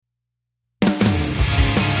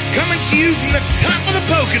to you from the top of the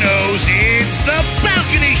Poconos, it's The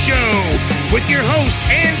Balcony Show with your host,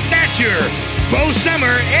 Ann Thatcher, Bo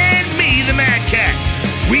Summer, and me, the Mad Cat.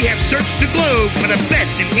 We have searched the globe for the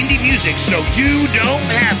best in indie music, so you don't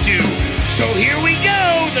have to. So here we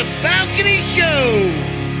go, The Balcony Show.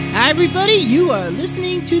 Hi, everybody. You are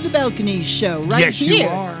listening to The Balcony Show right Yes, you here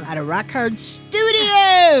are. at a Rock Hard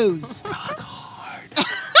Studios. Rock hard.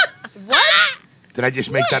 What? Did I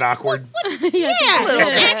just make that awkward? Yeah, A little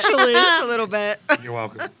bit. actually. Just a little bit. You're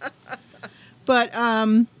welcome. But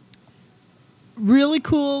really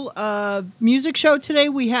cool music show today.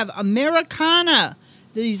 We have Americana.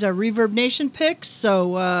 These are Reverbnation picks.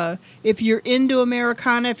 So if you're into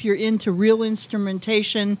Americana, if you're into real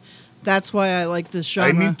instrumentation, that's why I like this genre.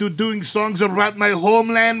 I'm into doing songs about my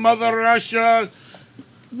homeland, Mother Russia.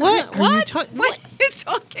 What? What are you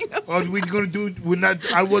talking about? What are we going to do?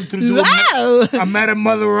 I want to do Wow. a Mad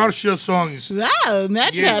Mother Russia songs. Wow,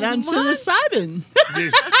 Matt Yes. Cat on psilocybin.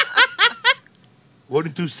 Yes.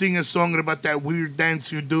 Wanted to sing a song about that weird dance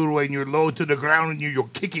you do when you're low to the ground and you're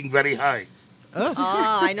kicking very high. Oh.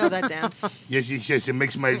 Oh, I know that dance. Yes, it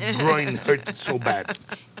makes my groin hurt so bad.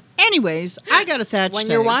 Anyways, I got a thatch When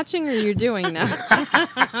tag. you're watching or you're doing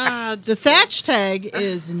that? The thatch tag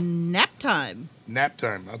is nap time. Nap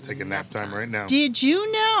time. I'll take a nap time right now. Did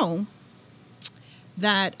you know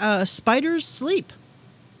that spiders sleep?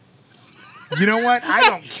 You know what? I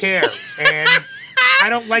don't care. And I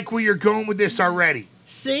don't like where you're going with this already.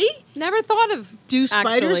 See? Never thought of Do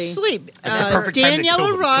spiders actually. sleep? That's the perfect time to Daniela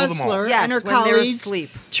kill them all. Rosler Yes, and her when they're colleagues asleep.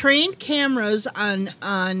 trained cameras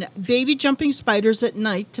on baby jumping spiders at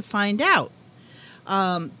night to find out.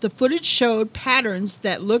 The footage showed patterns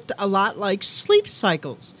that looked a lot like sleep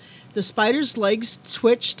cycles. The spider's legs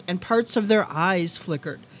twitched and parts of their eyes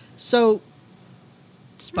flickered. So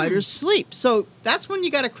spiders sleep. So that's when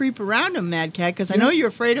you got to creep around them, Mad Cat, because I know you're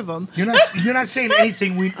afraid of them. You're not saying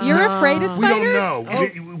anything. You're afraid of We spiders? don't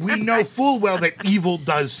know. We know full well that evil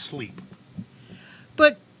does sleep.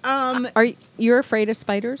 But Are you afraid of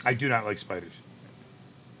spiders? I do not like spiders.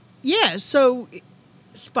 yeah, so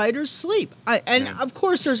spiders sleep. And Yeah. of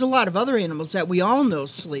course, there's a lot of other animals that we all know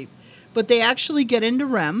sleep, but they actually get into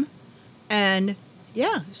REM. And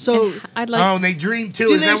yeah, so I'd like. Oh, and they dream too.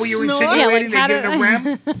 Do Is they that what you were snore? insinuating? Yeah, like They get in a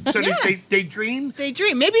REM? So Yeah. they dream? they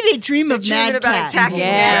dream. Maybe they dream of dreaming Mad about Cat. attacking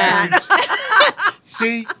Yeah. Mad Cat.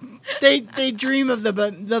 See? They dream of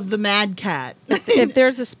the Mad Cat. If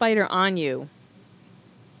there's a spider on you,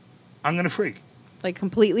 I'm going to freak. like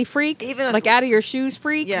completely freak, Even a like out of your shoes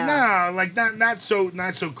freak. Yeah. No, like not so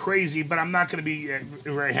crazy, but I'm not going to be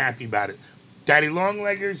very happy about it. Daddy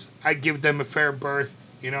Longleggers, I give them a fair berth.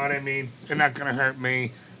 You know what I mean? They're not going to hurt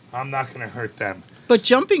me. I'm not going to hurt them. But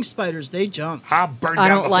jumping spiders, they jump. I'll burn I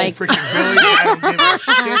down don't the like- whole freaking village. I don't give a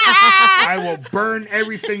shit. I will burn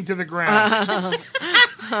everything to the ground.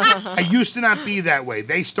 I used to not be that way.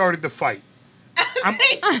 They started the fight.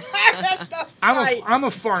 I'm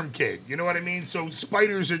a farm kid. You know what I mean? So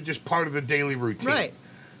spiders are just part of the daily routine. Right.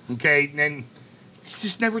 Okay? And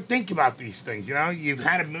just never think about these things. You know? You've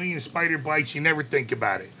had a million spider bites. You never think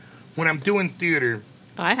about it. When I'm doing theater...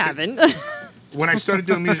 I haven't. When I started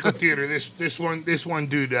doing musical theater, this one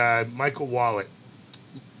dude, Michael Wallet,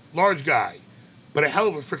 large guy, but a hell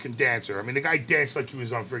of a freaking dancer. I mean, the guy danced like he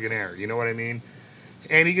was on friggin' air. You know what I mean?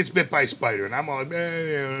 And he gets bit by a spider, and I'm all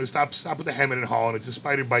like, stop with the hemming and hawing. It's a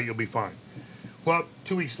spider bite, you'll be fine. Well,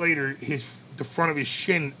 2 weeks later, the front of his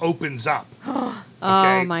shin opens up. Okay?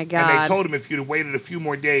 Oh my God! And they told him if you'd have waited a few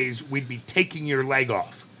more days, we'd be taking your leg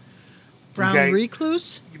off. Brown Okay.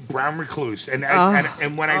 recluse? Brown recluse, and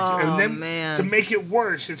when Oh, then man. to make it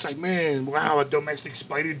worse, it's like, man, wow, a domestic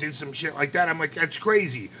spider did some shit like that. I'm like, that's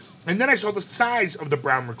crazy. And then I saw the size of the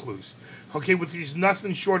brown recluse, okay, which is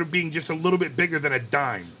nothing short of being just a little bit bigger than a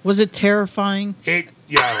dime. Was it terrifying?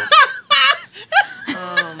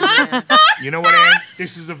 Oh, man. You know what, Ann?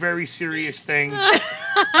 This is a very serious thing. You know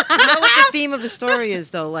what the theme of the story is,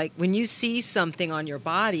 though? Like, when you see something on your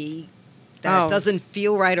body that doesn't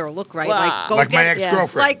feel right or look right, Well, like, go Like get my it.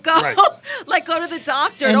 ex-girlfriend. Like, go, Right. like, go to the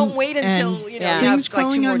doctor. And- Don't wait until, and you know, Yeah. you have things like 2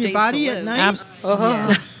 growing more on days your body to at live. night?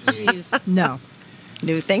 Oh, jeez. No.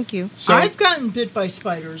 No, thank you. So, I've gotten bit by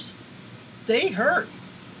spiders. They hurt.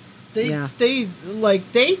 They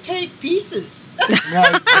take pieces. no,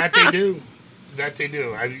 that they do. That they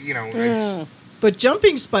do. It's, But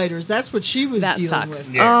jumping spiders, that's what she was That dealing sucks.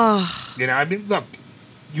 with. yeah. Oh, You know, I mean, look,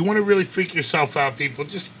 you want to really freak yourself out, people,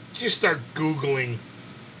 just start Googling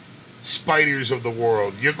spiders of the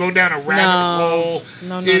world. You'll go down a rabbit hole,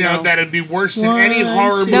 No. that'd be worse than any One,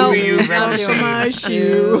 horror two, movie you've not ever doing seen. my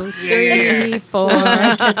shoe. 2, 3, 4.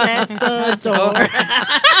 At the door.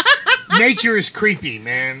 nature is creepy,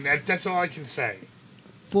 man. That's all I can say.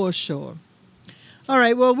 For sure. All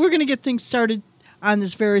right, well, we're going to get things started on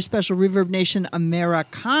this very special Reverbnation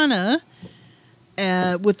Americana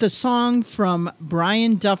with the song from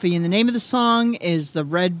Brian Duffy. And the name of the song is The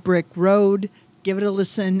Red Brick Road. Give it a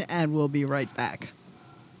listen, and we'll be right back.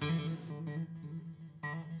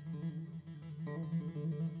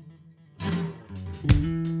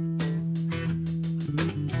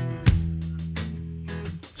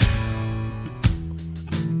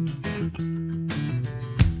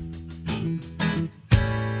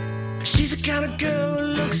 She's the kind of girl who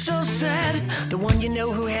looks so sad, the one you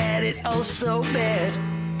know who had it oh so bad.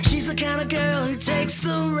 She's the kind of girl who takes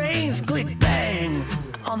the reins, click bang,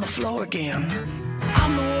 on the floor again.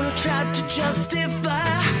 I'm the one who tried to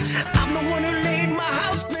justify, I'm the one who laid my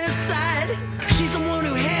house beside. She's the one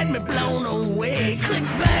who had me blown away, click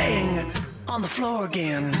bang, on the floor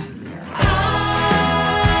again.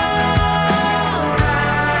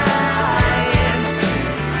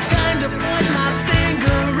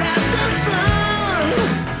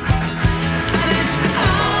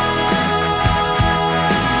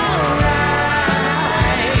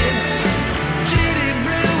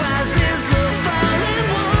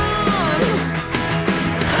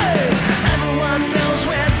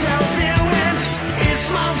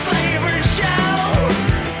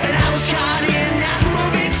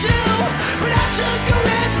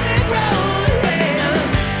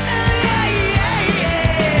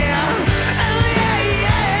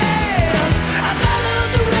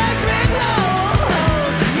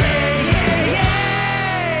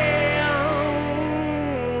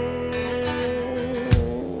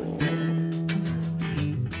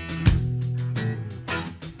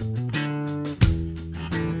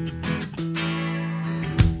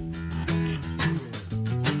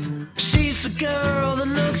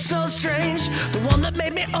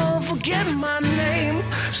 Forget my name.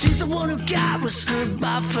 She's the one who got whiskered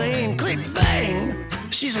by fame. Click bang,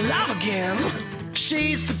 she's alive again.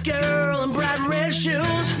 She's the girl in bright red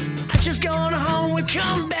shoes. She's gone home with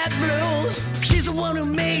combat blues. She's the one who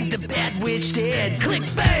made the bad witch dead. Click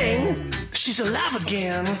bang, she's alive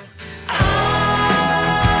again.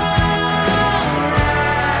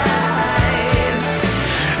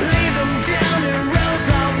 Lead them down in rows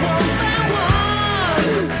of one by one.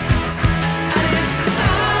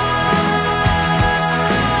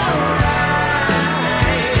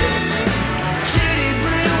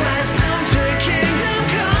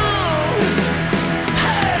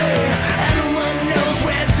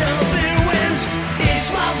 It's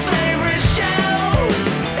my favorite show,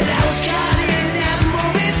 and I was caught in that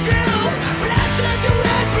movie too.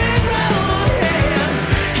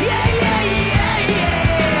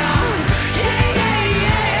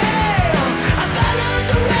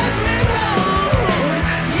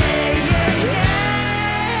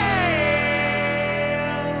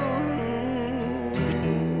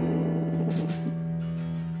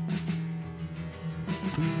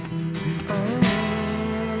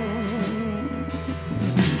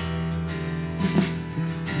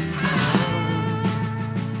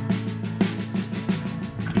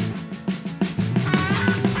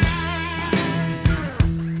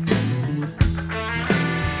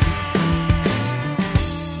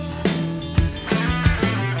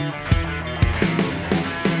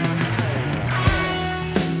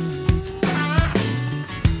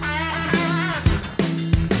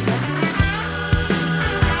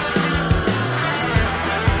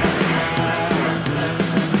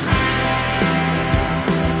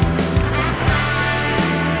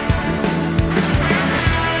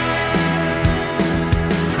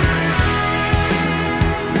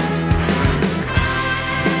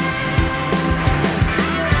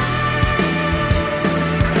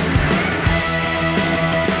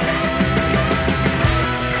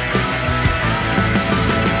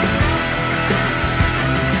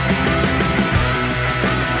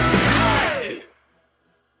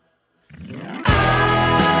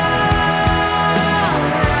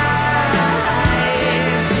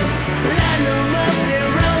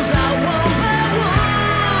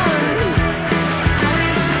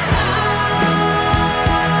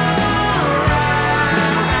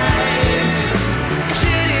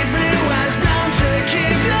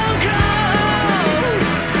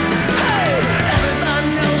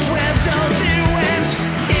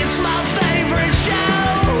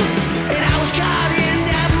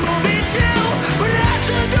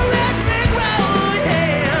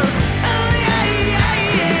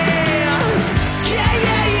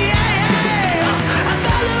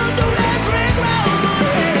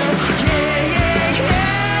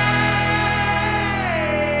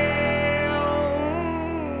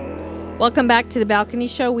 Welcome back to the Balcony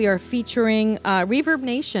Show. We are featuring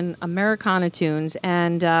Reverbnation Americana tunes,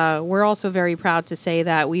 and we're also very proud to say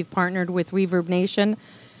that we've partnered with Reverbnation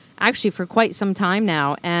actually for quite some time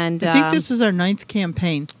now. And I think this is our 9th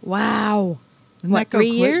campaign. Wow. Doesn't What, that go 3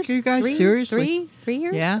 quick, years? you guys? Seriously? 3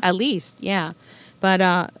 years? Yeah. At least, yeah. But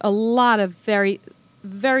a lot of very,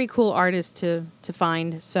 very cool artists to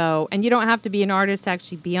find. So, and you don't have to be an artist to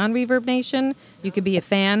actually be on Reverbnation. You could be a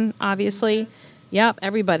fan, obviously. Yep,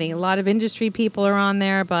 everybody. A lot of industry people are on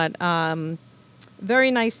there, but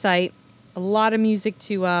very nice site. A lot of music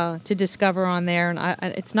to discover on there,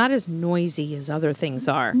 and it's not as noisy as other things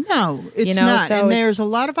are. No, it's You know, not. so And it's- there's a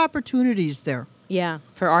lot of opportunities there. Yeah,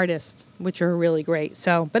 for artists, which are really great.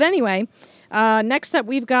 So, but anyway, next up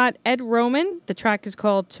we've got Ed Roman. The track is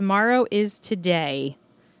called "Tomorrow Is Today."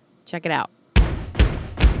 Check it out.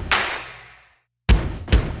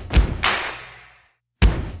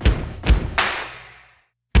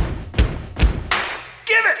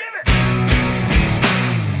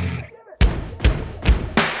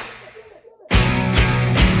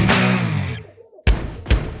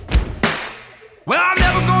 Well, I'm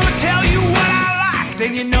never gonna tell you what I like.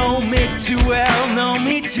 Then you know me too well, know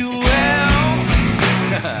me too well.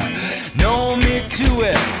 Know me too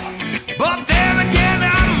well. But then again,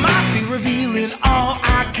 I might be revealing all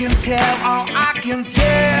I can tell, all I can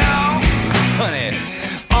tell. Honey,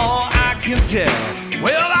 all I can tell.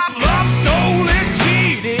 Well, I've loved, stolen,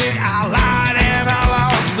 cheated, I lied and I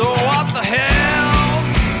lost. So what the hell,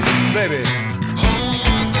 baby?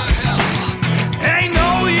 Ain't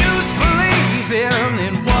no use believing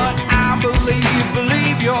in what I believe.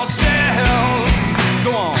 Believe yourself.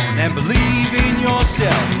 Go on and believe in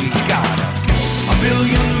yourself. We got a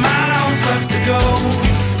billion miles left to go,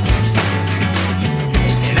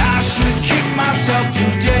 and I should kick myself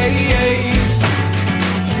today.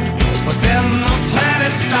 But then the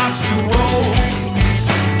planet starts to roll.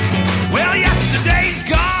 Well, yesterday's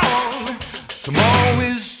gone. Tomorrow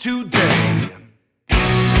is today.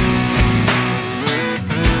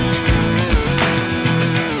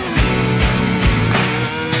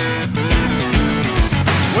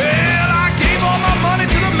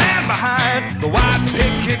 The white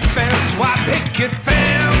picket fence, white picket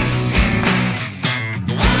fence,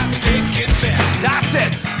 white picket fence. I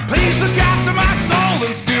said, please look after my soul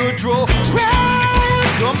and spiritual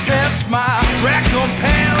recompense, my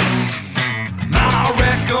recompense, my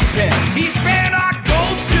recompense. He spent our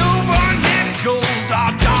gold, silver, nickels,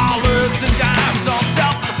 our dollars and dimes on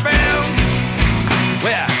self-defense.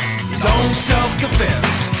 Well, his own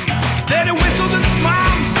self-defense. Then he whistled and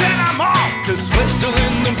smiled and said, I'm off to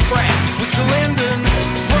Switzerland and France. Switzerland and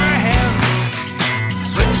France.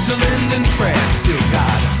 Switzerland and France. Still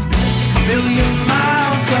got a billion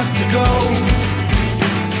miles left to go,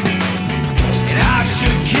 and I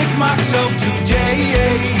should kick myself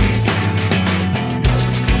today.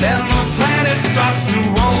 Then the planet starts to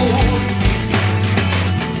roll.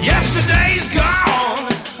 Yesterday's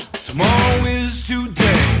gone. Tomorrow is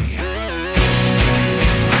today.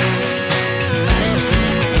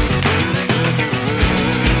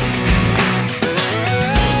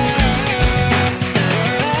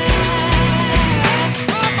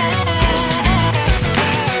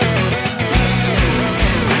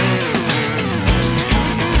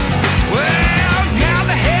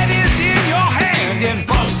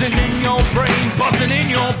 Buzzing in your brain, buzzing in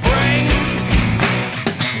your brain,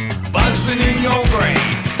 buzzing in your brain.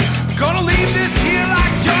 Gonna leave this here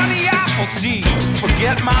like Johnny Appleseed.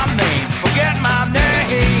 Forget my name, forget my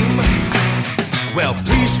name. Well,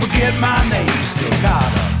 please forget my name. Still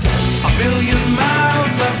got a billion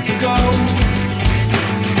miles left to go,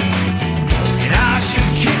 and I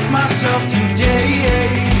should kick myself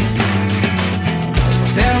today.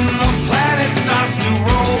 Then the planet starts to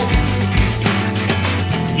roll.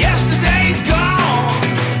 Yesterday's gone,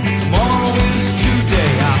 tomorrow is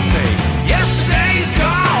today. I say, yesterday's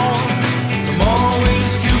gone, tomorrow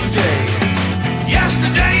is today.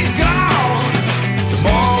 Yesterday's gone,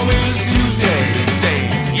 tomorrow is today. Say,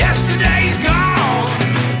 yesterday's gone,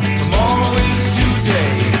 tomorrow is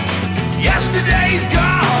today. Yesterday's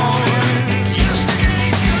gone,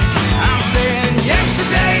 I'm saying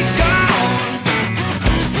yesterday's gone.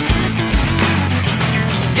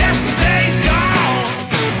 Yesterday's gone.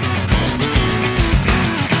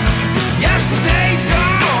 Yesterday's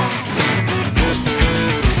gone.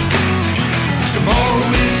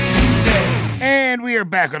 Tomorrow is today. And we are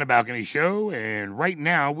back on the Balcony Show, and right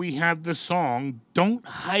now we have the song Don't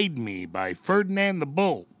Hide Me by Ferdinand the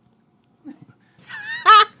Bull.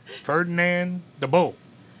 Ferdinand the Bull.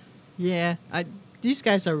 Yeah, these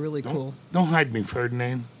guys are really cool. Don't hide me,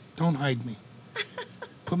 Ferdinand. Don't hide me.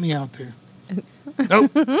 Put me out there.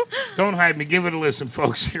 Nope. Don't hide me. Give it a listen,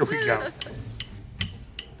 folks. Here we go.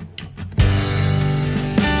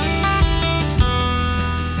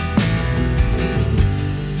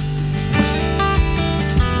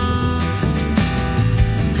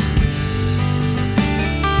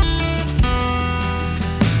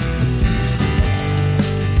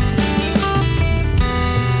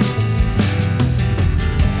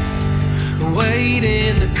 Wait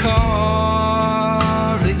in the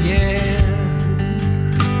car again.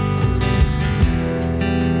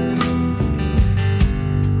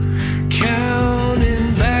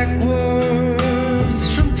 Counting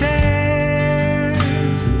backwards from 10.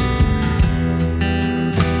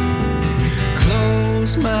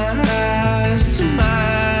 Close my eyes to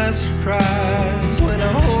my surprise. When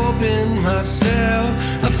I open myself,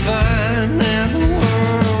 I find that the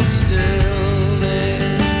world's still there.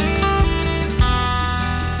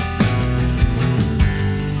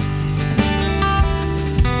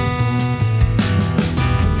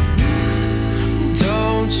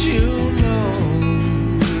 Don't you know?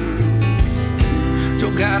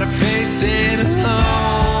 Don't gotta face it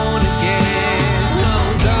alone again. No,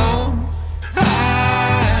 don't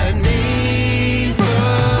hide me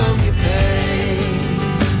from your pain.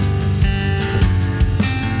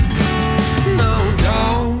 No,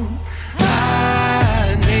 don't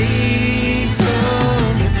hide me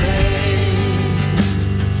from your pain.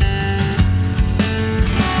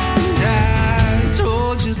 And I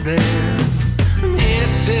told you then, I'm here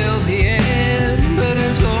till the end. But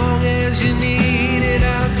as long as you need it,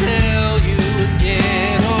 I'll tell you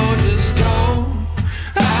again. Oh, just don't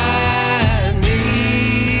hide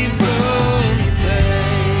me from your pain.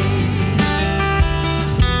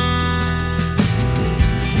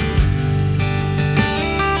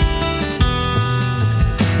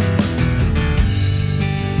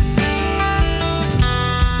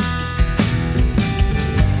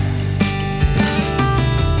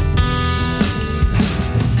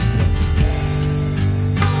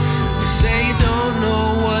 You say you don't know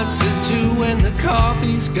what to do when the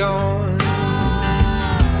coffee's gone.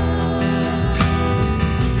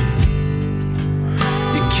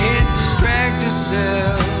 You can't distract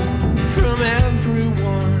yourself from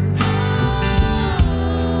everyone.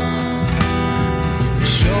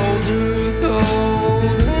 Shoulder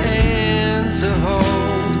gold, hand to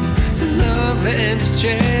hold, to love and to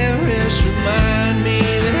cherish. Remind me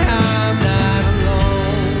that I'm not alone.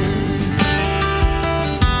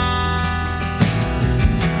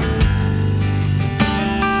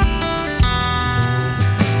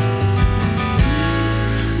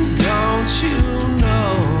 Don't you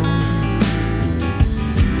know?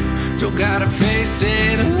 Don't gotta face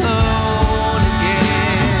it alone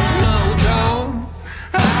again. No, don't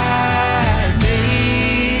hide me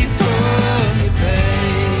from your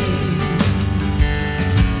pain.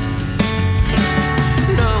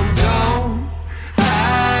 No, don't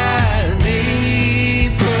hide me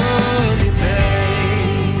from your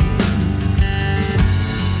pain.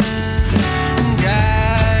 And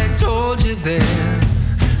I told you then,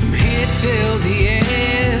 I'm here till the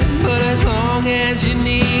end. But as long as you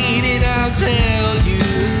need it, I'll tell you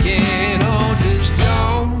again. Oh, just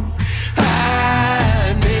don't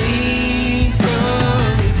hide me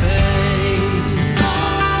from your pain.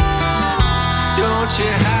 Don't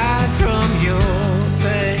you hide from your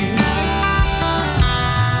pain.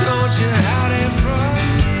 Don't you hide it from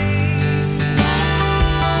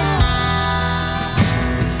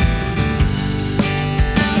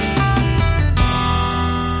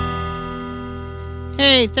me.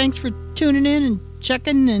 Hey, thanks for tuning in and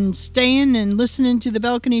checking and staying and listening to the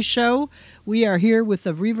Balcony Show. We are here with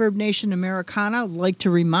the Reverbnation Americana. I'd like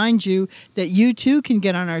to remind you that you too can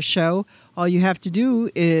get on our show. All you have to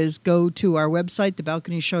do is go to our website,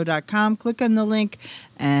 thebalconyshow.com, click on the link,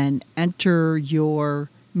 and enter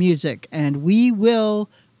your music. And we will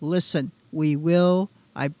listen. We will.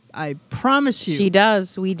 I promise you. She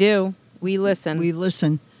does. We do. We listen. We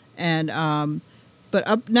listen. And but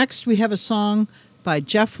up next we have a song by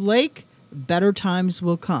Jeff Lake, Better Times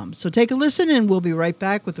Will Come. So take a listen and we'll be right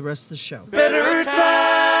back with the rest of the show. Better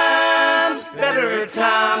times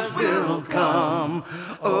will come.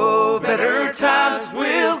 Oh, better times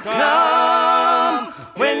will come.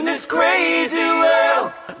 When this crazy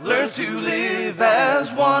world learns to live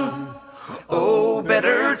as one. Oh,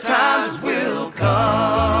 better times will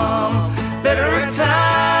come. Better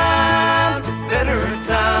times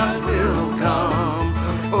will come.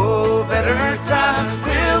 Oh, better times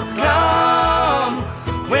will come.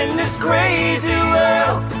 When this crazy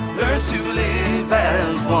world learns to live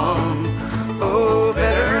as one. Oh,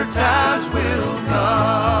 better times will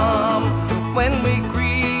come. When we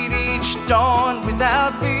grieve each dawn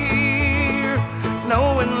without fear,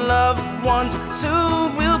 knowing loved ones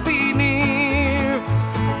soon will be near.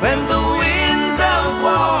 When the winds of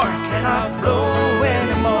war cannot blow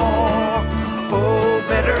anymore, oh,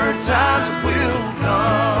 better times will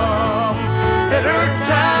come. Better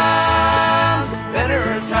times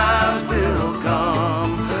will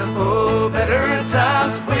come. Oh, better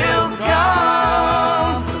times will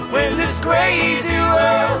come. When this crazy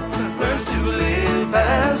world learns to live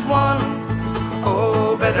as one,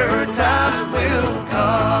 oh, better times will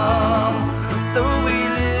come. Though we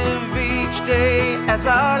live each day as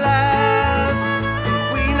our last,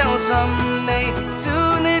 we know someday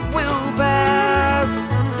soon it will pass.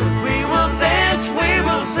 We will dance, we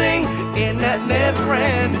will sing in that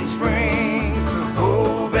never-ending spring.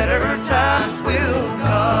 Oh, better times will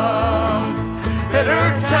come.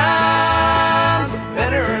 Better times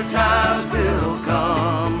will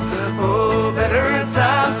come. Oh, better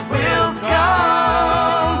times will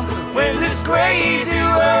come. When this crazy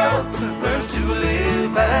world learns to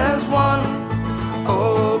live as one,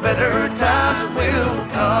 oh, better times will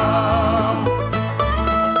come.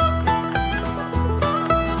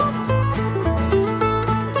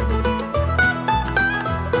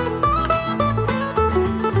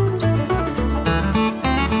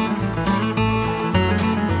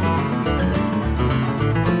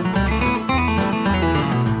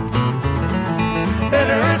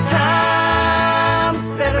 Better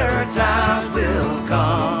times will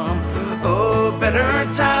come. Oh, better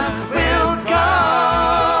times will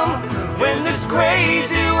come. When this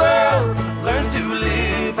crazy world learns to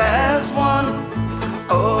live as one,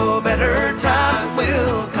 oh, better times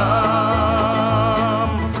will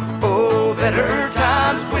come. Oh, better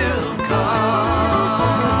times will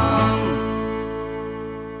come.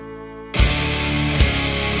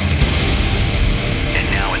 And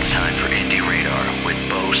now it's time for Indie Radar with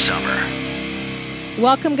Bo Summer.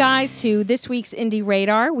 Welcome, guys, to this week's Indie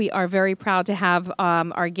Radar. We are very proud to have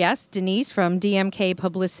our guest, Denise from DMK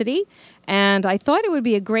Publicity. And I thought it would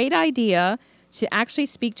be a great idea to actually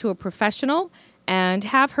speak to a professional and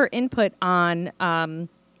have her input on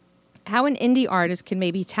how an indie artist can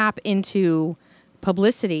maybe tap into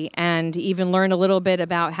publicity and even learn a little bit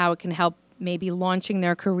about how it can help maybe launching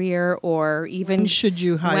their career, or even When should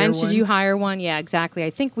you hire one? Yeah, exactly. I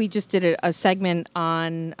think we just did a segment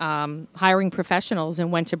on hiring professionals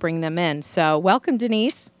and when to bring them in. So welcome,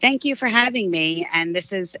 Denise. Thank you for having me. And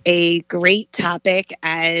this is a great topic,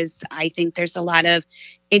 as I think there's a lot of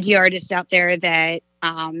indie artists out there that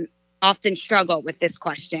often struggle with this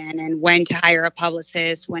question, and when to hire a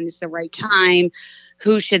publicist, when is the right time,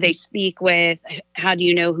 who should they speak with, how do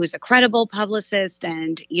you know who's a credible publicist,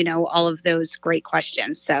 and, you know, all of those great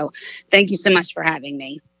questions. So thank you so much for having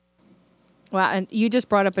me. Well, and you just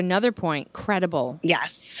brought up another point, credible.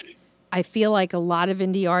 Yes. I feel like a lot of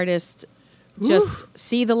indie artists just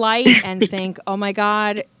see the light and think, oh my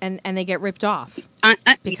God, and they get ripped off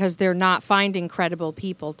because they're not finding credible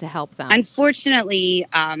people to help them. Unfortunately,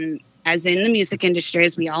 as in the music industry,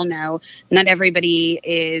 as we all know, not everybody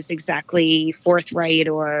is exactly forthright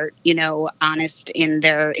or, you know, honest in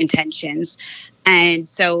their intentions. And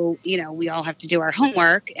so, you know, we all have to do our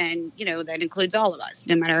homework, and, you know, that includes all of us,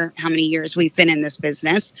 no matter how many years we've been in this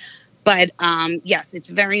business. But yes, it's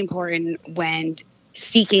very important when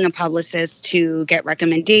seeking a publicist to get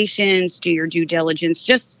recommendations, do your due diligence,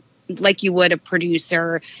 just like you would a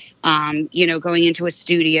producer, you know, going into a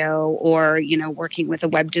studio, or, you know, working with a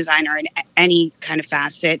web designer in any kind of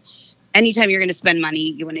facet. Anytime you're going to spend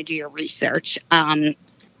money, you want to do your research.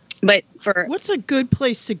 But for what's a good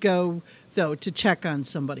place to go, though, to check on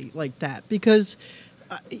somebody like that? Because,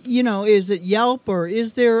 you know, is it Yelp, or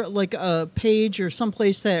is there like a page or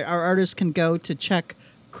someplace that our artists can go to check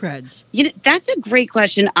creds? You know, that's a great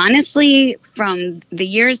question. Honestly, from the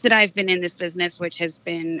years that I've been in this business, which has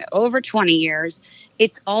been over 20 years,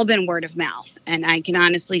 it's all been word of mouth. And I can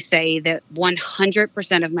honestly say that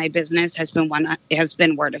 100% of my business has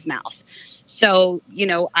been word of mouth. So, you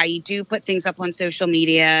know, I do put things up on social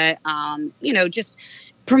media, you know, just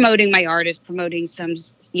promoting my artist, promoting some,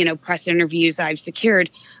 you know, press interviews I've secured.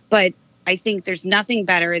 But I think there's nothing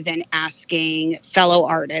better than asking fellow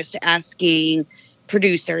artists, asking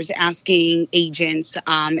producers, asking agents,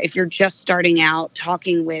 if you're just starting out,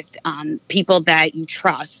 talking with people that you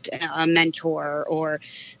trust, a mentor or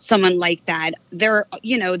someone like that. There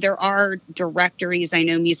are directories. I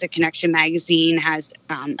know Music Connection magazine has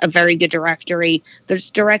a very good directory. There's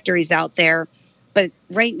directories out there. But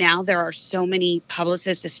right now, there are so many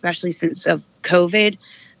publicists, especially since of COVID,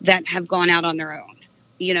 that have gone out on their own.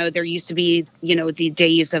 You know, there used to be, you know, the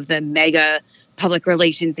days of the mega public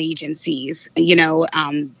relations agencies, you know,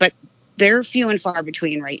 but they're few and far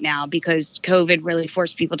between right now because COVID really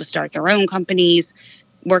forced people to start their own companies,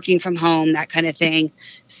 working from home, that kind of thing.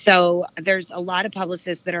 So there's a lot of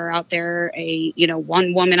publicists that are out there, a,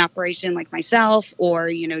 one woman operation like myself,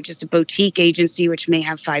 or, just a boutique agency, which may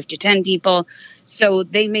have 5 to 10 people. So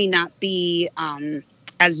they may not be,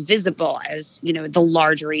 as visible as, the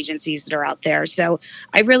larger agencies that are out there. So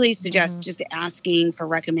I really suggest just asking for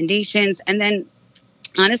recommendations, and then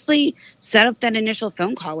honestly set up that initial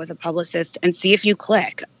phone call with a publicist and see if you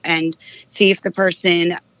click, and see if the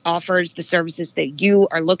person offers the services that you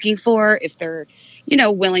are looking for, if they're,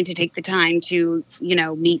 willing to take the time to,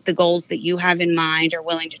 meet the goals that you have in mind, or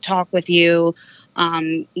willing to talk with you.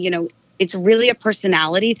 It's really a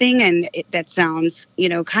personality thing. And that sounds,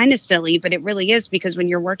 kind of silly, but it really is, because when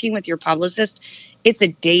you're working with your publicist, it's a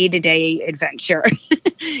day-to-day adventure.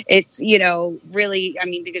 It's, really,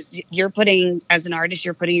 because as an artist,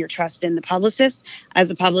 you're putting your trust in the publicist.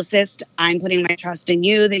 As a publicist, I'm putting my trust in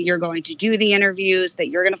you that you're going to do the interviews, that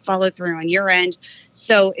you're going to follow through on your end.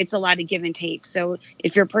 So it's a lot of give and take. So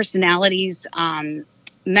if your personalities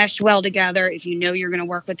mesh well together, if you're going to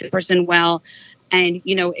work with the person well, and,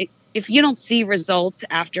 if you don't see results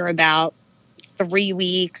after about 3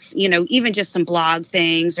 weeks, even just some blog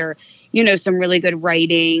things, or, some really good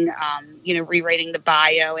writing, rewriting the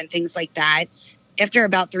bio and things like that. After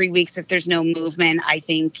about 3 weeks, if there's no movement, I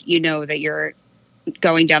think that you're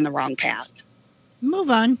going down the wrong path. Move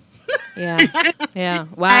on. Yeah. Yeah.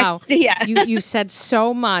 Wow. Yeah. You said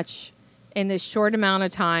so much in this short amount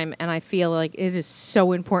of time, and I feel like it is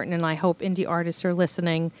so important, and I hope indie artists are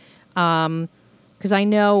listening. Because I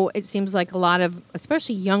know it seems like a lot of,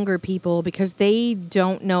 especially younger people, because they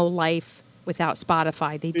don't know life without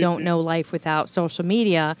Spotify. They don't know life without social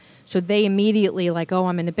media. So they immediately like, oh,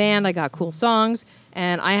 I'm in a band, I got cool songs,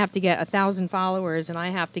 and I have to get 1,000 followers, and I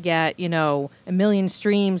have to get, 1 million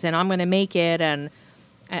streams, and I'm going to make it. And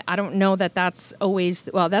I don't know that that's always,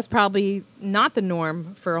 well, that's probably not the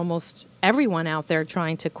norm for almost everyone out there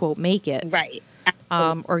trying to, quote, make it. Right.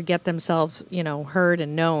 Or get themselves, heard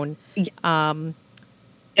and known.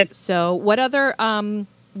 So what other,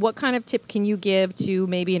 what kind of tip can you give to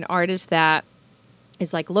maybe an artist that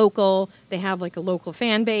is like local, they have like a local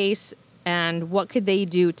fan base, and what could they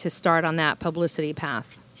do to start on that publicity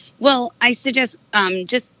path? Well, I suggest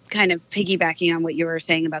just kind of piggybacking on what you were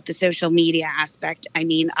saying about the social media aspect. I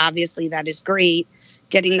mean, obviously that is great.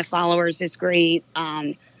 Getting the followers is great.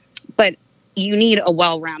 But you need a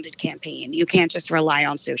well-rounded campaign. You can't just rely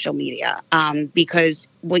on social media, because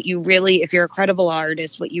if you're a credible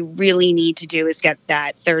artist, what you really need to do is get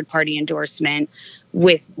that third-party endorsement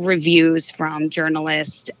with reviews from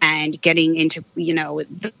journalists, and getting into,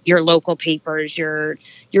 your local papers, your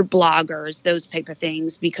bloggers, those type of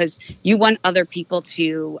things, because you want other people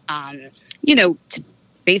to, to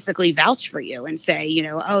basically vouch for you and say,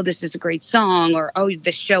 oh, this is a great song, or, oh,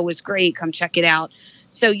 this show is great, come check it out.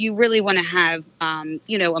 So you really want to have, a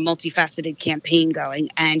multifaceted campaign going.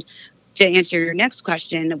 And to answer your next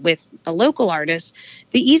question with a local artist,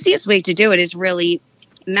 the easiest way to do it is really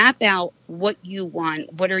map out what you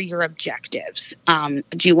want. What are your objectives?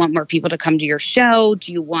 Do you want more people to come to your show?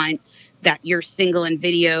 Do you want that your single and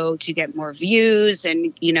video to get more views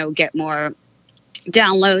and, get more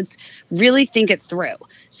downloads? Really think it through.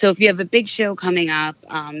 So if you have a big show coming up,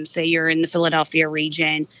 say you're in the Philadelphia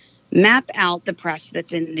region, map out the press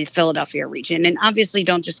that's in the Philadelphia region. And obviously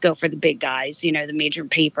don't just go for the big guys, the major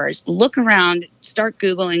papers. Look around, start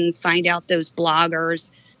Googling, find out those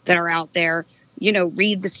bloggers that are out there,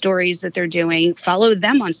 read the stories that they're doing, follow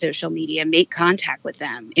them on social media, make contact with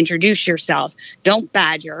them, introduce yourself. Don't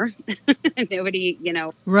badger. Nobody,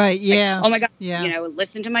 Right. Yeah. Like, oh my God, yeah.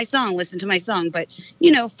 listen to my song. But,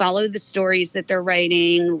 follow the stories that they're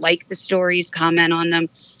writing, like the stories, comment on them.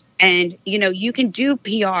 And, you can do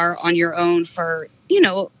PR on your own for,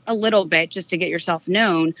 a little bit just to get yourself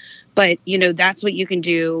known. But, that's what you can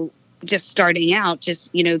do just starting out,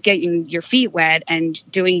 just, getting your feet wet and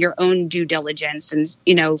doing your own due diligence and,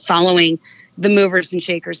 following the movers and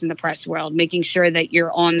shakers in the press world, making sure that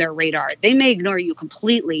you're on their radar. They may ignore you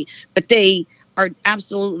completely, but they are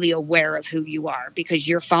absolutely aware of who you are because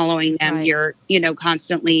you're following them. Right. You're,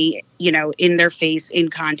 constantly, in their face,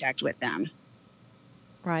 in contact with them.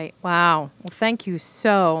 Right. Wow. Well, thank you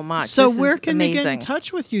so much. So where can they get in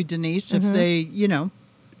touch with you, Denise, if they,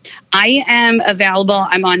 I am available.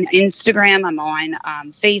 I'm on Instagram. I'm on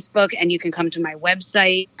Facebook, and you can come to my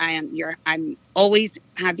website. I'm always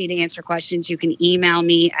happy to answer questions. You can email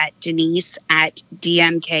me at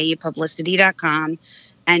denise@dmkpublicity.com.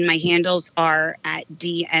 And my handles are at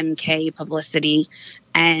DMK Publicity.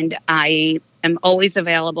 and I am always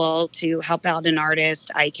available to help out an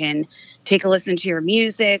artist. I can take a listen to your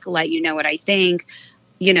music, let you know what I think.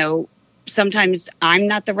 You know, sometimes I'm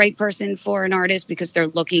not the right person for an artist because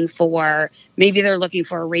maybe they're looking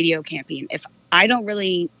for a radio campaign. If I don't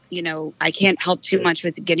really, you know, I can't help too much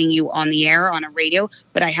with getting you on the air on a radio,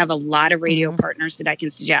 but I have a lot of radio partners that I can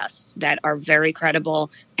suggest that are very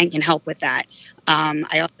credible and can help with that.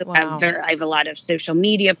 I also have a lot of social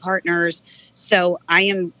media partners. So I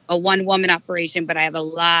am a one-woman operation, but I have a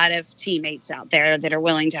lot of teammates out there that are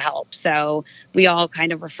willing to help. So we all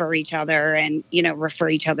kind of refer each other and, you know, refer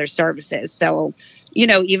each other's services. So, you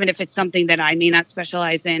know, even if it's something that I may not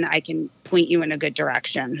specialize in, I can point you in a good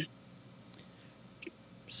direction.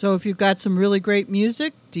 So if you've got some really great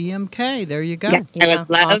music, DMK, there you go. Yeah, I would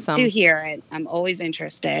love to hear it. I'm always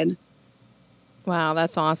interested. Wow,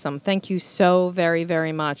 that's awesome. Thank you so very,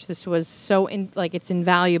 very much. This was it's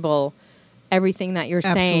invaluable, everything that you're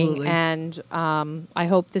saying. And I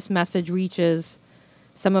hope this message reaches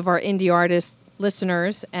some of our indie artist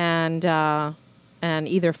listeners and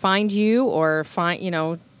either find you or find, you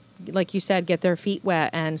know, like you said, get their feet wet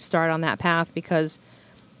and start on that path, because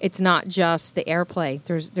it's not just the airplay.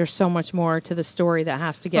 There's so much more to the story that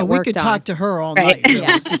has to get worked on. We could talk to her all night. Really.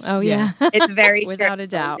 Yeah. It's very without true. a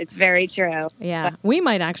doubt. It's very true. Yeah. We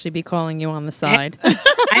might actually be calling you on the side.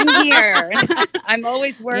 I'm here. I'm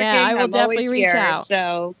always working. Yeah, I will definitely reach out.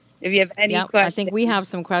 So if you have any questions. I think we have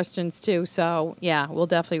some questions too. So yeah, we'll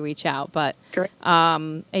definitely reach out. But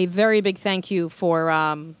a very big thank you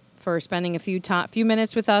for spending a few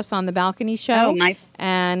minutes with us on the Balcony Show.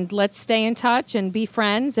 And let's stay in touch and be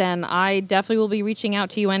friends. And I definitely will be reaching out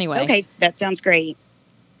to you anyway. Okay, that sounds great.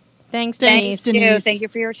 Thanks, Denise. Thank you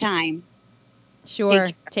for your time. Sure.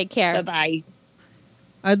 Take care. Bye-bye.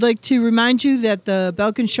 I'd like to remind you that the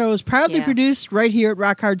Belkin Show is proudly produced right here at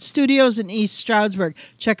Rock Hard Studios in East Stroudsburg.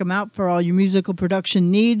 Check them out for all your musical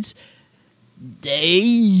production needs.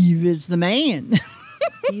 Dave is the man.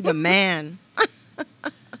 Be the man.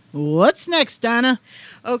 What's next, Donna?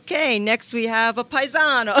 Okay, next we have a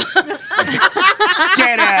paisano.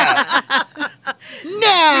 Get out!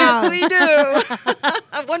 Now! Yes, we do.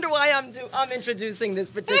 I wonder why I'm introducing this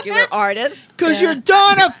particular artist. Because you're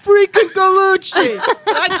Donna freaking Gallucci.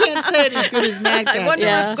 I can't say it as good as Matt can. I wonder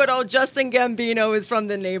if good old Justin Gambino is from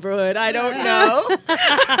the neighborhood. I don't know.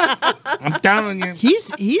 I'm telling you.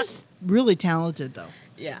 He's really talented, though.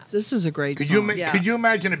 Yeah. This is a great song. Could you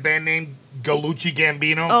imagine a band named Gallucci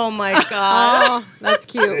Gambino? Oh, my God. Oh, that's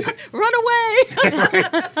cute. Run away.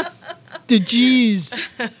 The G's.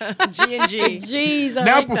 G&G. G's. I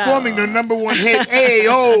now like performing their number one hit,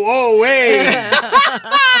 A-O-O-A.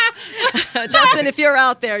 Justin, if you're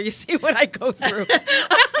out there, you see what I go through.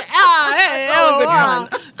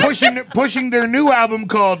 Pushing their new album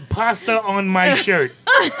called Pasta on My Shirt.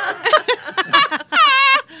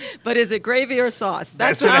 But is it gravy or sauce?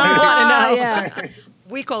 That's what I want to know. Yeah.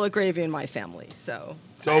 We call it gravy in my family, so.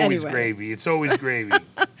 It's always gravy. It's always gravy.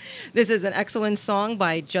 This is an excellent song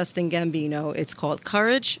by Justin Gambino. It's called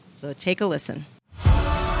Courage, so take a listen.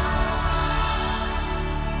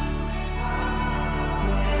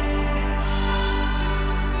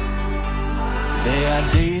 There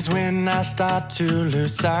are days when I start to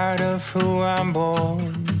lose sight of who I'm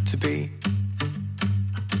born to be.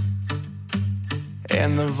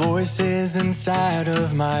 And the voices inside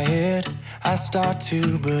of my head, I start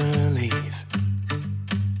to believe.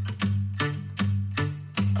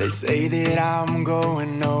 They say that I'm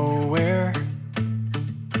going nowhere,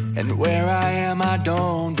 and where I am I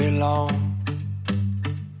don't belong.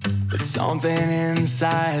 But something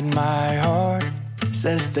inside my heart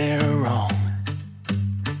says they're wrong.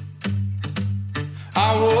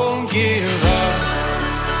 I won't give up,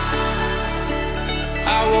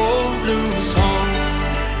 I won't lose hope.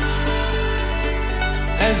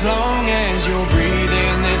 As long as you're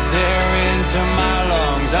breathing this air into my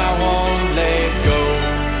lungs, I won't let go.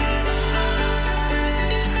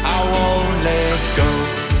 I won't let go.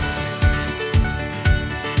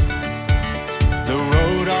 The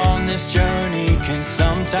road on this journey can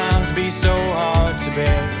sometimes be so hard to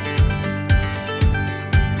bear.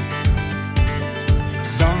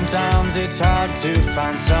 Sometimes it's hard to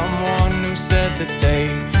find someone who says that they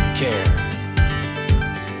care.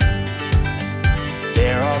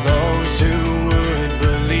 There are those who would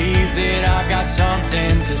believe that I've got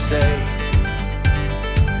something to say.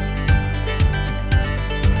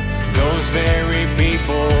 Those very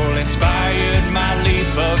people inspired my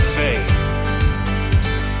leap of faith.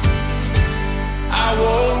 I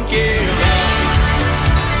won't give up,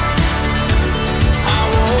 I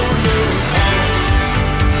won't lose hope.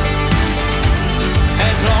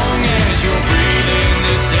 As long as you're breathing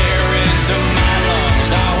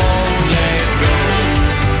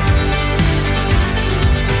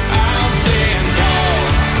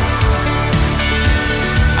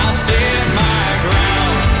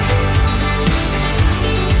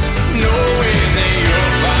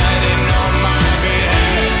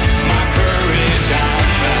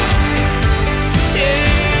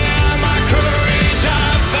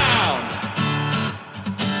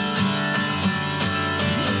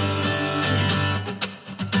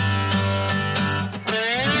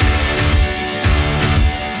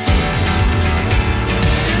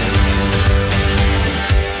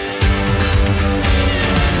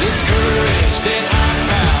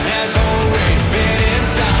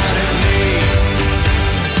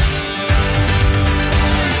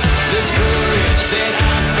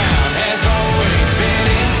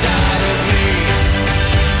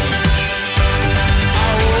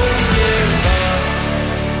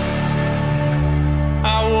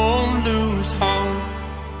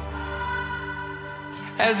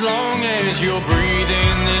As long as you're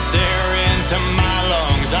breathing this air into my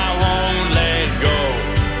lungs, I won't let go.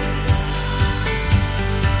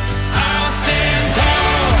 I'll stand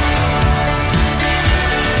tall.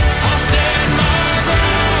 I'll stand my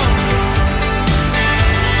ground,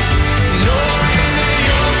 knowing that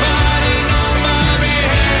you're fighting on my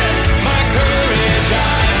behalf. My courage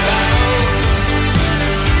I found.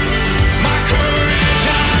 My courage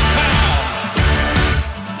I found.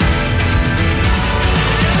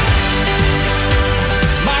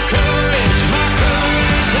 My courage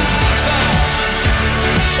I found.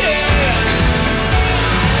 Yeah.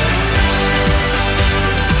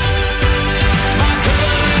 My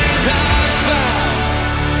courage I found.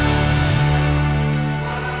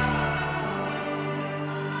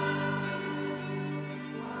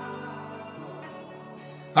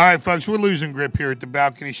 All right, folks, we're losing grip here at the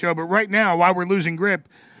Balcony Show, but right now, while we're losing grip,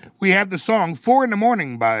 we have the song 4 in the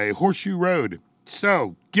Morning by Horseshoe Road.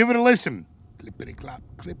 So, give it a listen. Clippity-clop,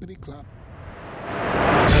 clippity-clop.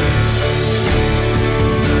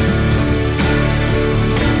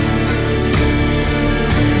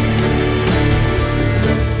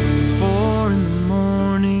 It's 4 in the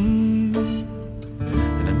morning,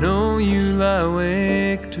 and I know you lie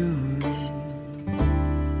awake too.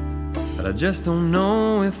 But I just don't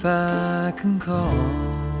know if I can call.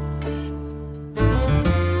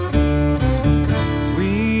 'Cause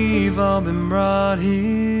we've all been brought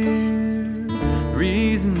here,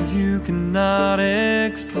 reasons you cannot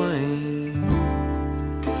explain.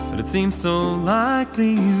 But it seems so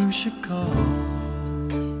likely you should call.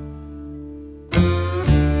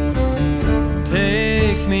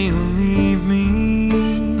 Take me or leave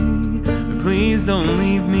me, but please don't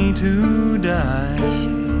leave me to die.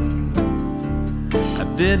 I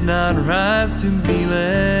did not rise to be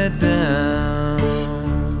let down.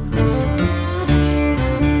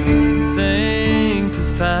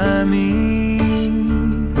 Sanctify me,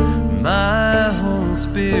 my whole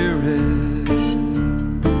spirit,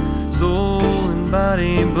 soul and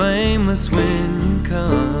body blameless when you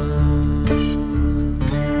come.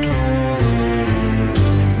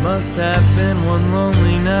 It must have been one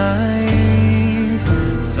lonely night,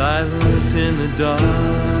 silent in the dark.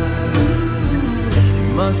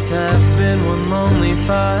 Must have been one lonely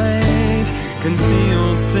fight,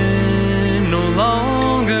 concealed sin no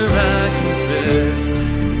longer I confess.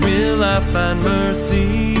 And will I find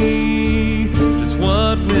mercy? Just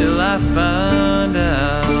what will I find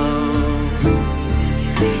out?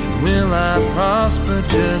 Will I prosper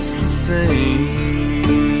just the same?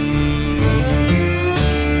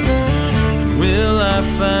 Will I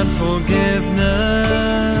find forgiveness?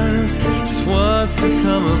 What's to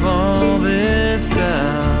come of all this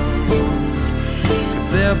doubt? Could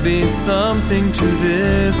there be something to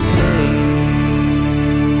this name?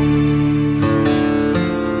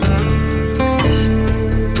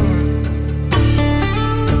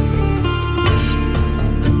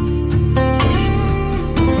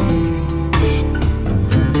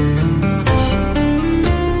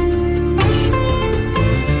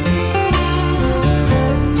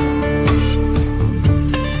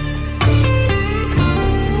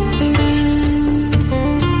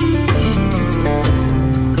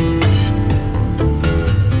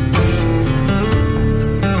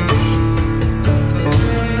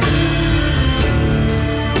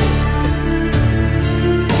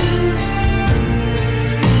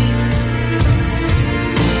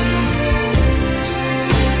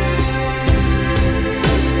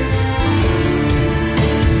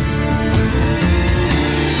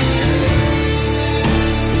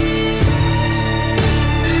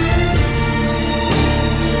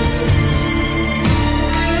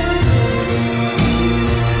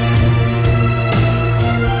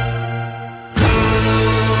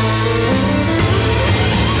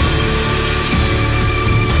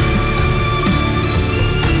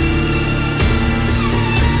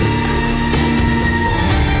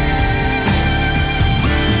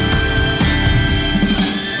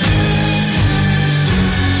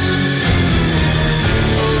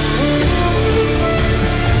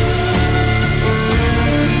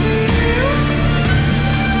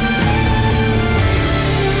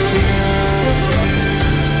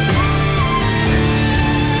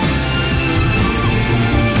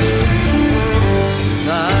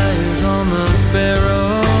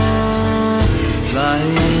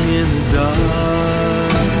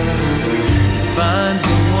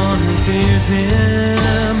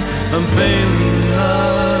 unfailing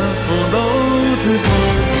love for those whose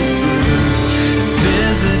hope is true.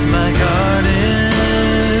 Visit my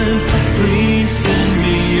garden, please send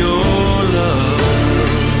me your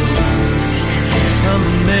love. Come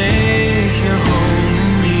and make your home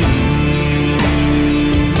in me.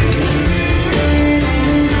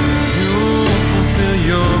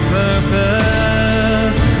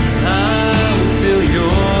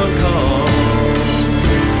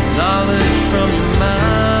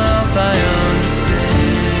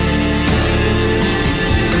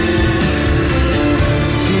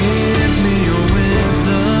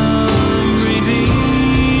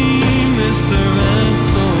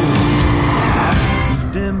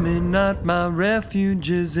 refuge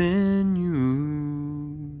is in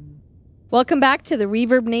you. Welcome back to the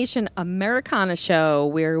Reverbnation Americana show,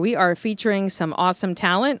 where we are featuring some awesome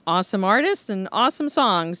talent, awesome artists, and awesome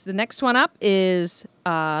songs. The next one up is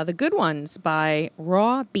The Good Ones by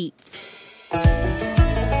Raw Beats.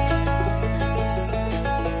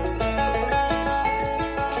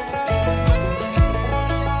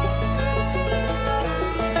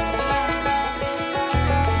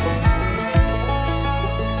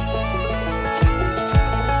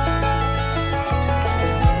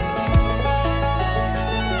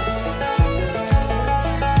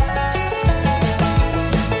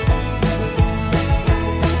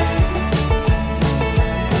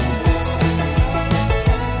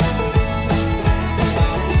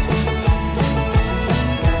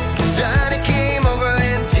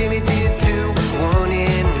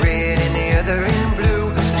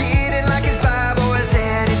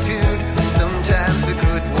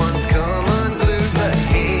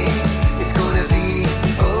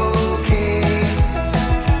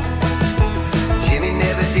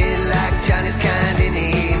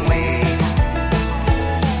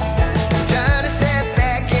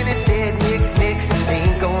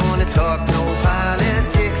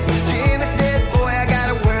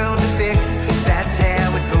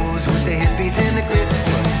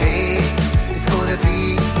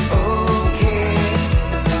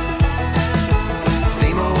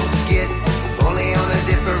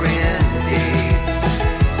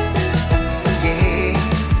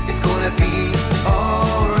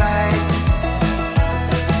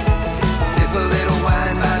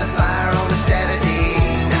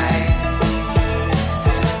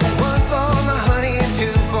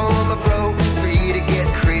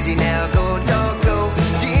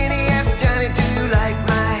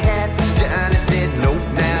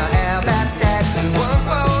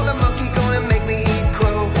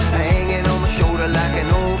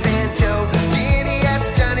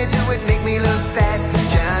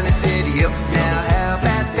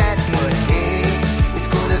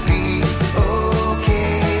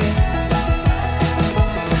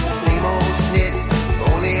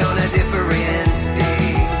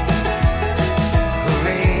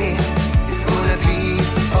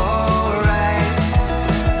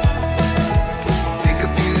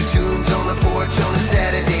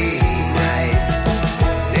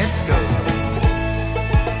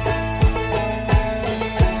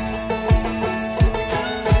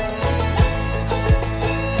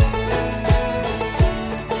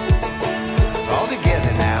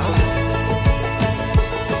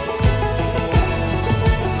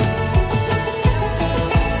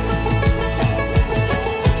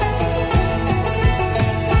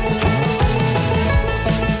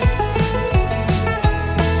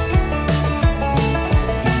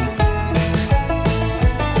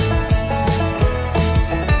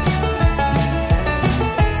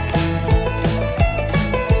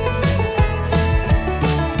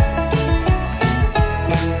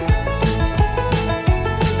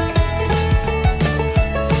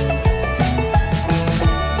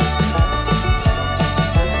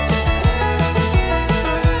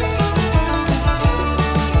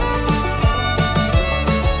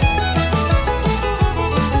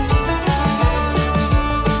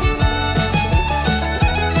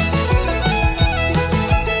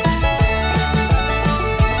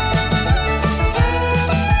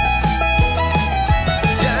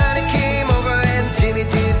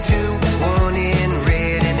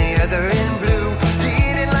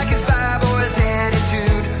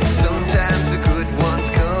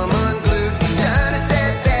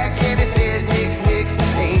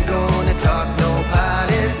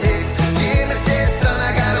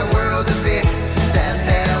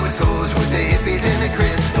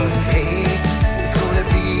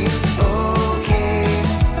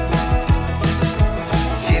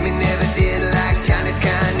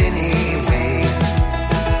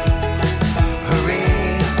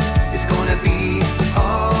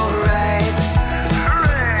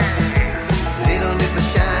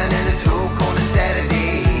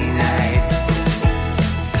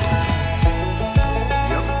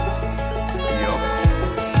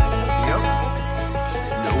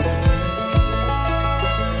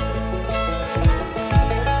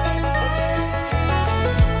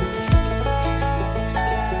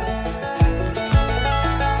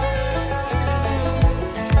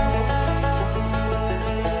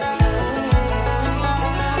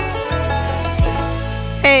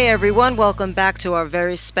 Hey everyone, welcome back to our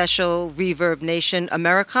very special Reverbnation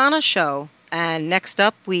Americana show. And next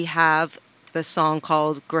up we have the song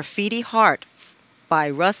called Graffiti Heart by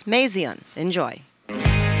Russ Mazian. Enjoy.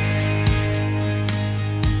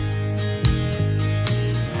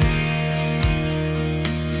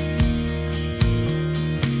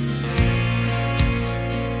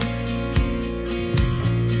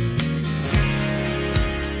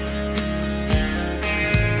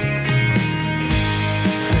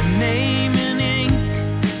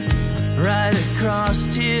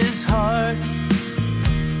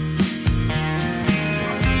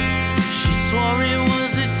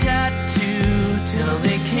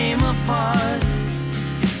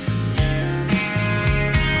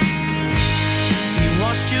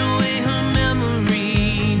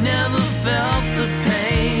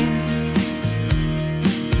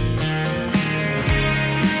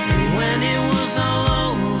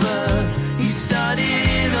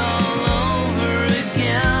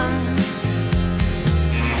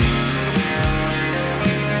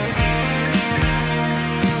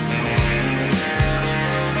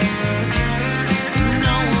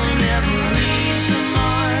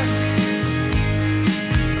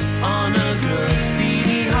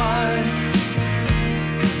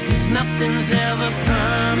 nothing's ever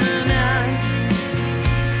permanent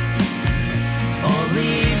or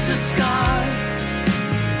leaves a scar.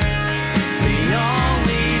 They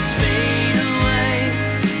always fade away,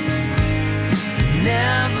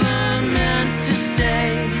 never meant to stay,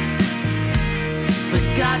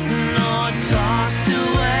 forgotten or tossed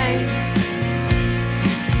away,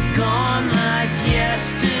 gone like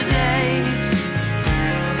yesterday's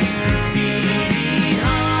graffiti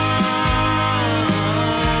heart.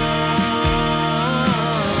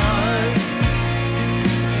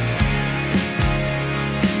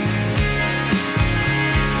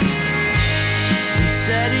 He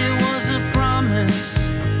said it was a promise,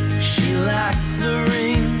 she lacked the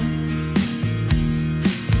ring.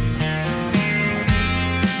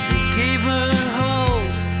 It gave her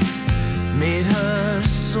hope, made her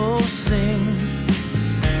soul sing.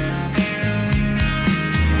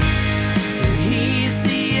 He's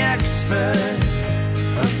the expert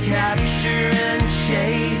of capture and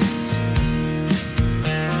chase,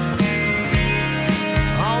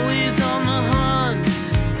 always on the hunt,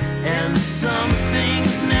 and some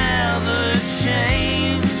things never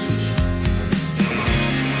change.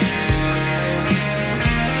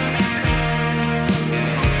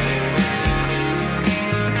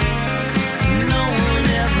 No one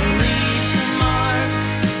ever leaves a mark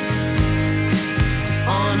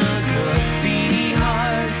on a graffiti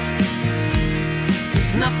heart, 'cause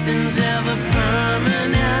nothing's ever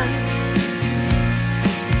permanent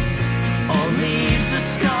or leaves a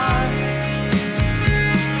scar.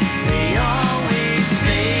 They always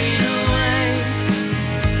fade away,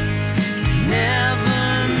 never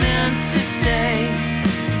meant to stay,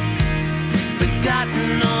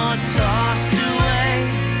 forgotten or tossed away,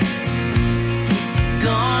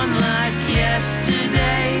 gone like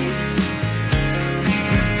yesterday's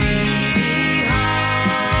graffiti heart.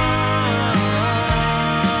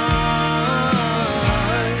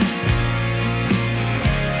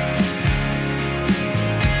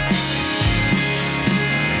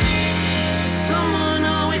 Someone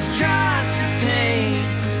always tries to paint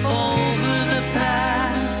over the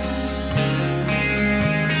past.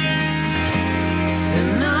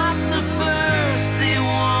 They're not the first, they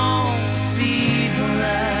won't be the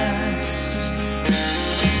last.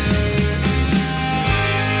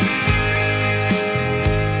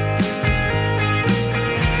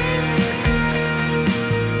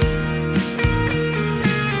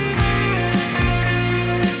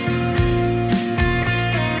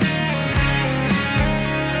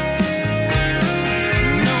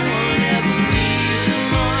 No one ever leaves a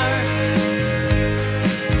mark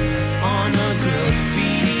on a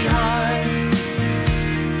graffiti heart,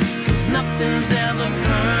 'cause nothing's ever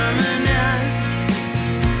permanent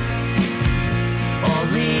or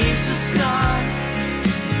leaves a scar.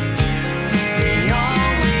 They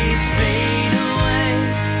always fade away,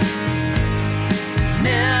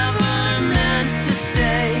 never meant to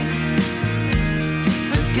stay,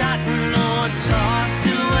 forgotten or tossed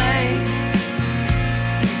away,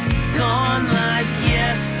 gone like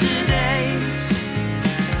yesterday's.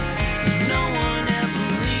 No one ever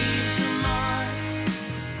leaves a mark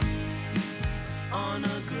on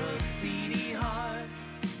a graffiti heart,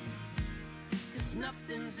 'cause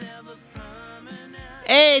nothing's ever permanent.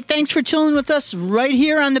 Hey, thanks for chilling with us right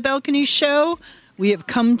here on the Balcony Show. We have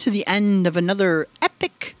come to the end of another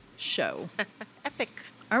epic show. Epic.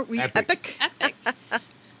 Aren't we Epic. epic? Epic.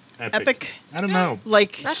 Epic. I don't know.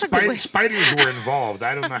 Like That's a good way. Spiders were involved.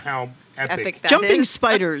 I don't know how epic. Epic that jumping is.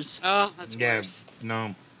 spiders. Oh, that's Yeah, worse.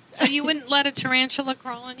 no. So you wouldn't let a tarantula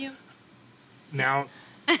crawl on you? Now,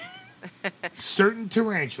 certain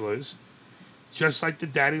tarantulas, just like the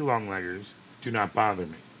daddy longleggers, do not bother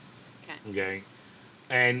me. Okay. Okay?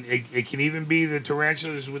 And it can even be the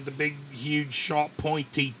tarantulas with the big, huge, sharp,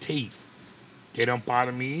 pointy teeth. They don't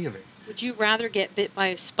bother me either. Would you rather get bit by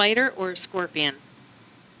a spider or a scorpion?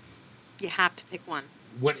 You have to pick one.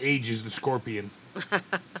 What age is the scorpion?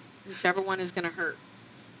 Whichever one is going to hurt.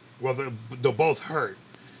 Well, they'll both hurt.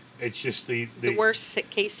 It's just The worst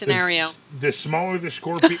case scenario. The smaller the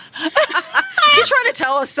scorpion. You're trying to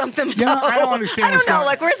tell us something, Bo. Yeah, I don't understand I don't what's know. going-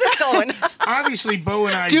 Like, where's this going? Obviously, Bo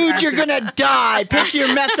and I. Dude, you're gonna die. Pick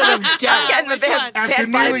your method of death. Getting the bad, After bad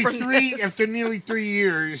nearly vibes from three, this. after nearly 3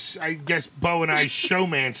 years, I guess Bo and I's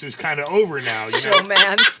showmance is kind of over now. You know,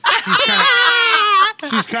 Showmans.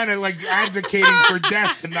 she's kind of like advocating for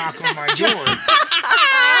death to knock on my door.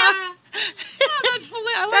 That's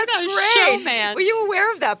hilarious. I like That's that great. showman. Were you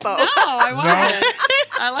aware of that, Bo? No, I wasn't.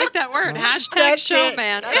 I like that word. Hashtag That's it.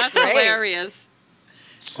 showman. That's great. hilarious.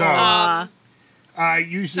 So, Aw. I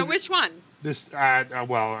usually So which one? This,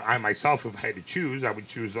 well, I myself, if I had to choose, I would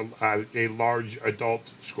choose a large adult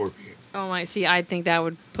scorpion. Oh my! See, I think that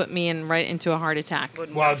would put me right into a heart attack.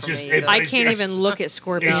 Wouldn't Well, work it's for just- me it- either. I it's can't just- even look at It's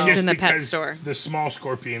scorpions just in the pet because store. The small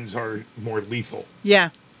scorpions are more lethal. Yeah.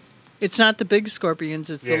 It's not the big scorpions,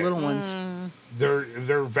 it's the Yeah. little ones. Their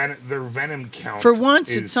venom count. For once,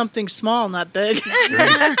 is, it's something small, not big.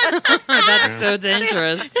 That's so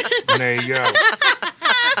dangerous. There you go.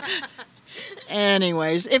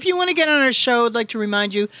 Anyways, if you want to get on our show, I'd like to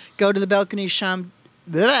remind you, go to the balcony go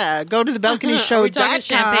to the Are we talking balconyshow.com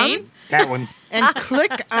champagne? That one. and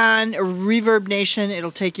click on Reverbnation.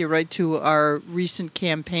 It'll take you right to our recent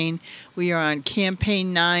campaign. We are on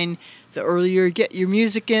campaign 9. The earlier you get your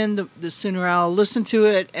music in, the sooner I'll listen to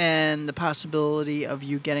it, and the possibility of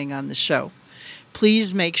you getting on the show.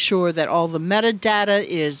 Please make sure that all the metadata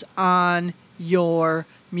is on your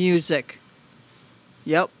music.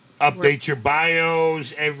 Yep. Update your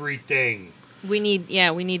bios, everything. We need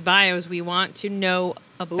bios. We want to know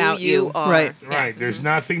Who about you are. Right. Right. There's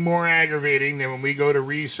nothing more aggravating than when we go to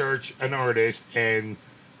research an artist and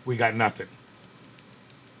we got nothing.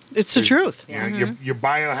 It's the truth. You know, your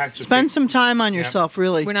bio has to Spend say- some time on yourself,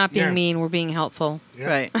 really. We're not being Yeah. mean. We're being helpful. Yeah,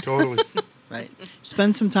 Right. Totally. Right.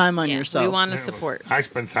 Spend some time on Yeah, yourself. we want to Yeah, support. I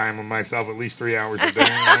spend time on myself at least 3 hours a day. All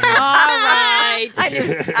right.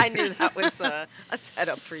 I knew that was a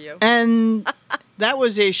setup for you. And that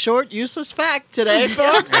was a short, useless fact today,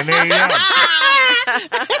 folks. And there you go.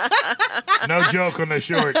 No joke on the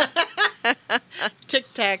short.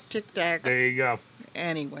 Tic-tac, tic-tac. There you go.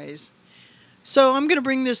 Anyways. So I'm going to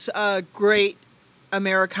bring this great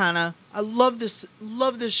Americana. I love this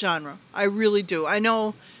genre. I really do. I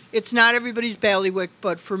know it's not everybody's bailiwick,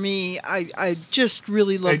 but for me, I just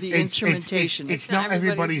really love the instrumentation. It's not not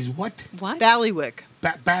everybody's what? What? Bailiwick.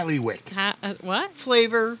 Ballywick. What?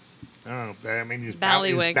 Flavor. Oh, I mean, is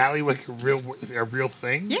Ballywick. Ballywick a real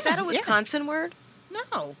thing? Yeah. Is that a Wisconsin word?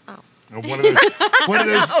 No. One of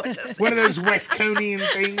those Westconian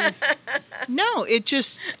things. No, it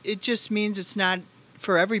just means it's not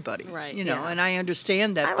for everybody. Right, You know, yeah. and I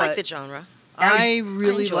understand that. I but like the genre. I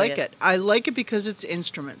really enjoy like it. it. I like it because it's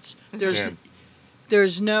instruments. Yeah.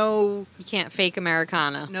 There's no You can't fake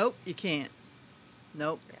Americana. nope, you can't.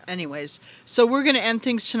 Nope. Anyways, so we're going to end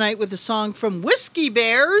things tonight with a song from Whiskey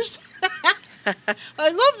Bears. I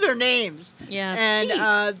love their names. Yeah, it's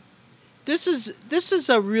And this is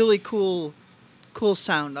a really cool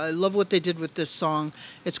sound. I love what they did with this song.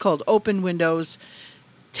 It's called Open Windows.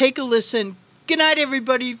 Take a listen. Good night,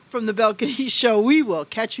 everybody, from the Balcony Show. We will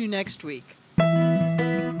catch you next week.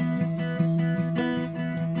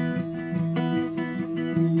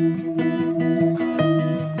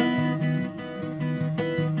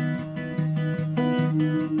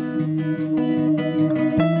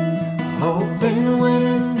 Open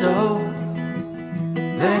windows,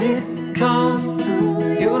 let it come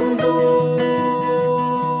through your door.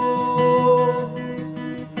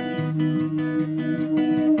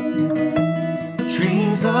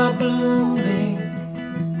 Trees are blooming,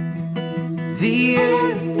 the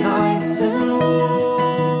air's nice and warm.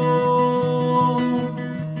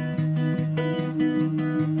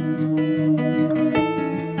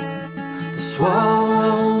 The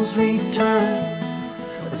swallows return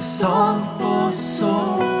with a song for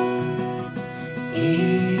sore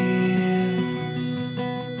ears.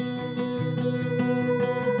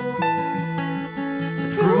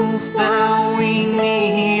 The proof that we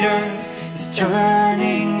need her is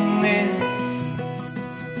turning this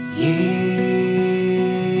year.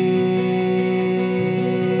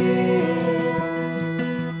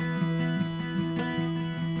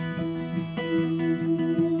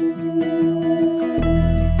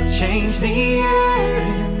 Change the air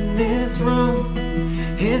in this room.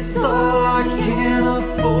 It's all I can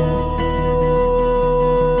afford.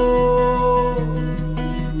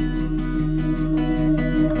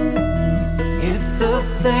 It's the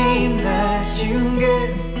same that you get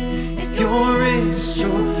if you're rich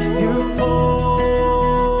or you're poor.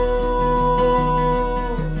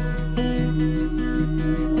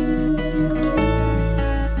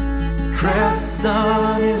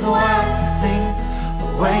 Crescent is waxing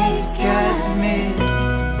awake at midday.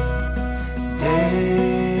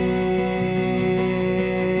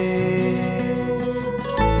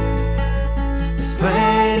 There's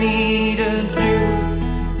plenty to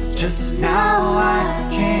do. Just now I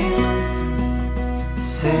can't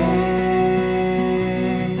say.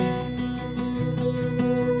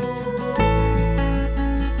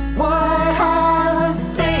 What I was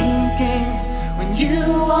thinking when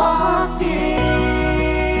you walked in.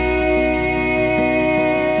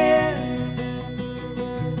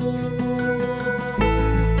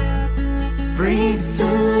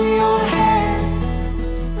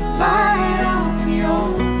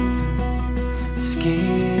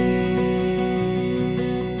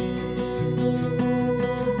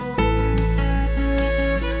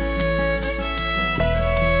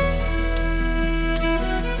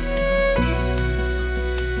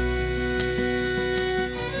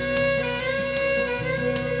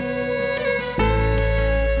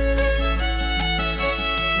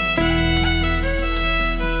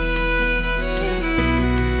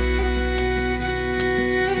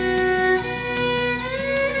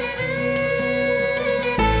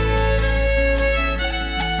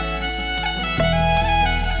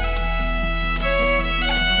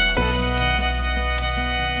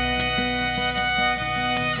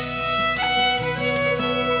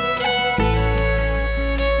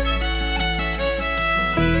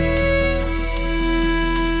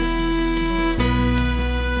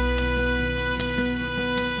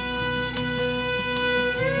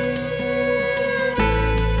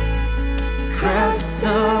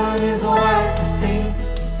 crescent is white to see.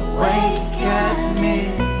 Wake at me.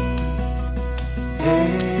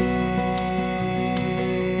 Hey.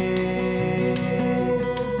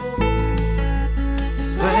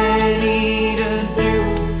 There's plenty to do.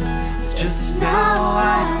 Just now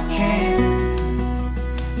I can't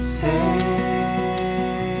say.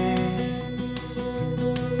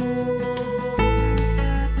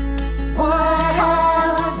 What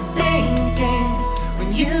I was thinking when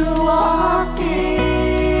you walked in.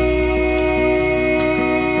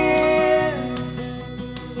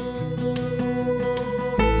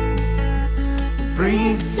 The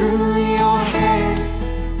breeze through your hair,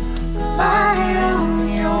 the light on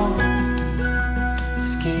your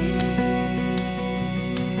skin.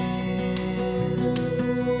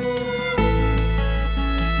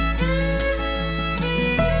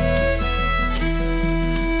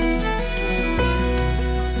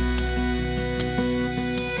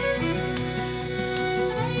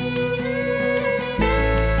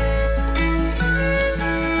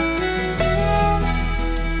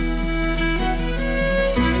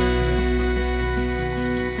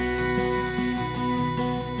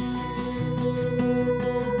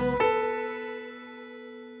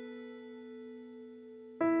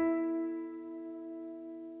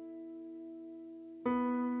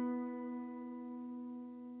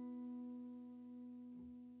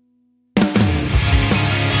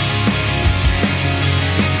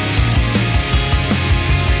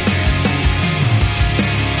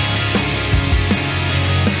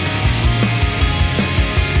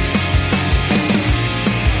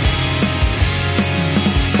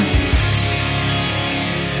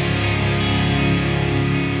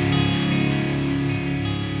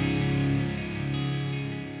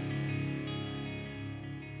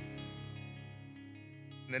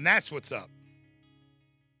 And that's what's up.